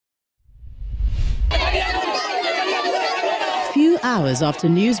hours after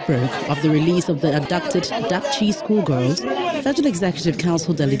news broke of the release of the abducted Dapchi schoolgirls, Federal Executive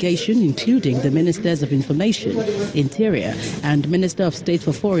Council delegation, including the Ministers of Information, Interior and Minister of State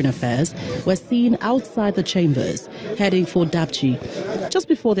for Foreign Affairs, were seen outside the chambers, heading for Dapchi. Just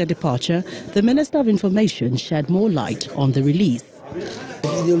before their departure, the Minister of Information shed more light on the release.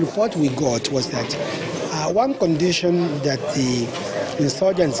 The report we got was that one condition that the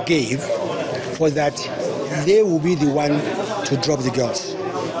insurgents gave was that they will be the one to drop the girls,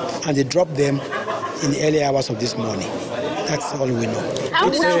 and they dropped them in the early hours of this morning. That's all we know. How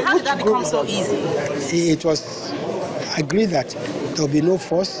did that become so easy? It was agreed that there will be no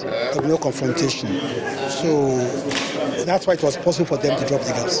force, there will be no confrontation. So that's why it was possible for them to drop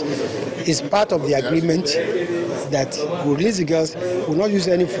the girls. It's part of the agreement that we release the girls, will not use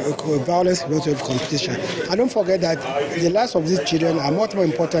any violence, will not have competition. And don't forget that the lives of these children are much more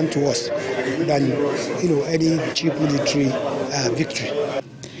important to us than any cheap military victory.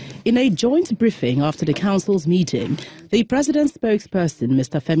 In a joint briefing after the council's meeting, the president's spokesperson,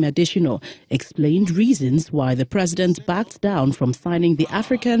 Mr. Femi Adesina, explained reasons why the president backed down from signing the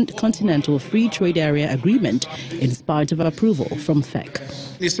African Continental Free Trade Area Agreement in spite of approval from FEC.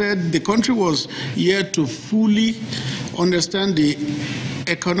 He said the country was yet to fully understand the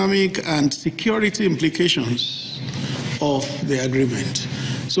economic and security implications of the agreement.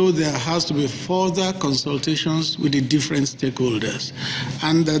 So there has to be further consultations with the different stakeholders.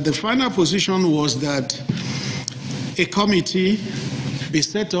 And the final position was that a committee be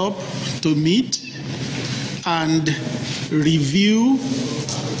set up to meet and review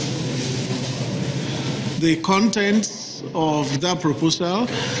the contents of that proposal,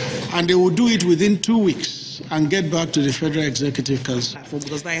 and they will do it within 2 weeks and get back to the Federal Executive Council.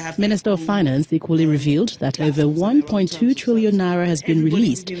 Minister of Finance equally revealed that over 1.2 trillion naira has been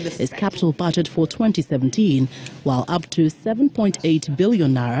released as capital budget for 2017, while up to 7.8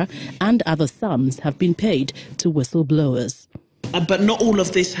 billion naira and other sums have been paid to whistleblowers. But not all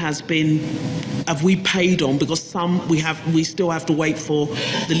of this have we paid on, because some we still have to wait for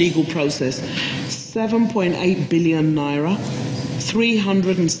the legal process. 7.8 billion naira,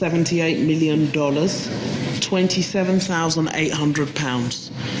 $378 million,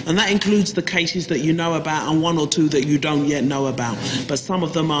 £27,800. And that includes the cases that you know about and one or two that you don't yet know about. But some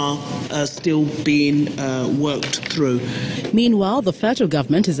of them are still being worked through. Meanwhile, the federal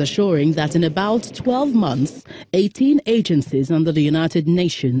government is assuring that in about 12 months, 18 agencies under the United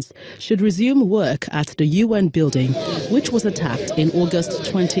Nations should resume work at the UN building, which was attacked in August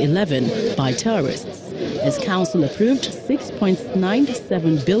 2011 by terrorists. As Council approved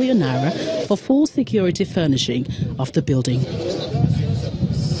 6.97 billion naira for full security furnishing of the building.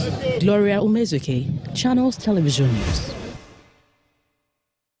 Gloria Umezuke, Channels Television News.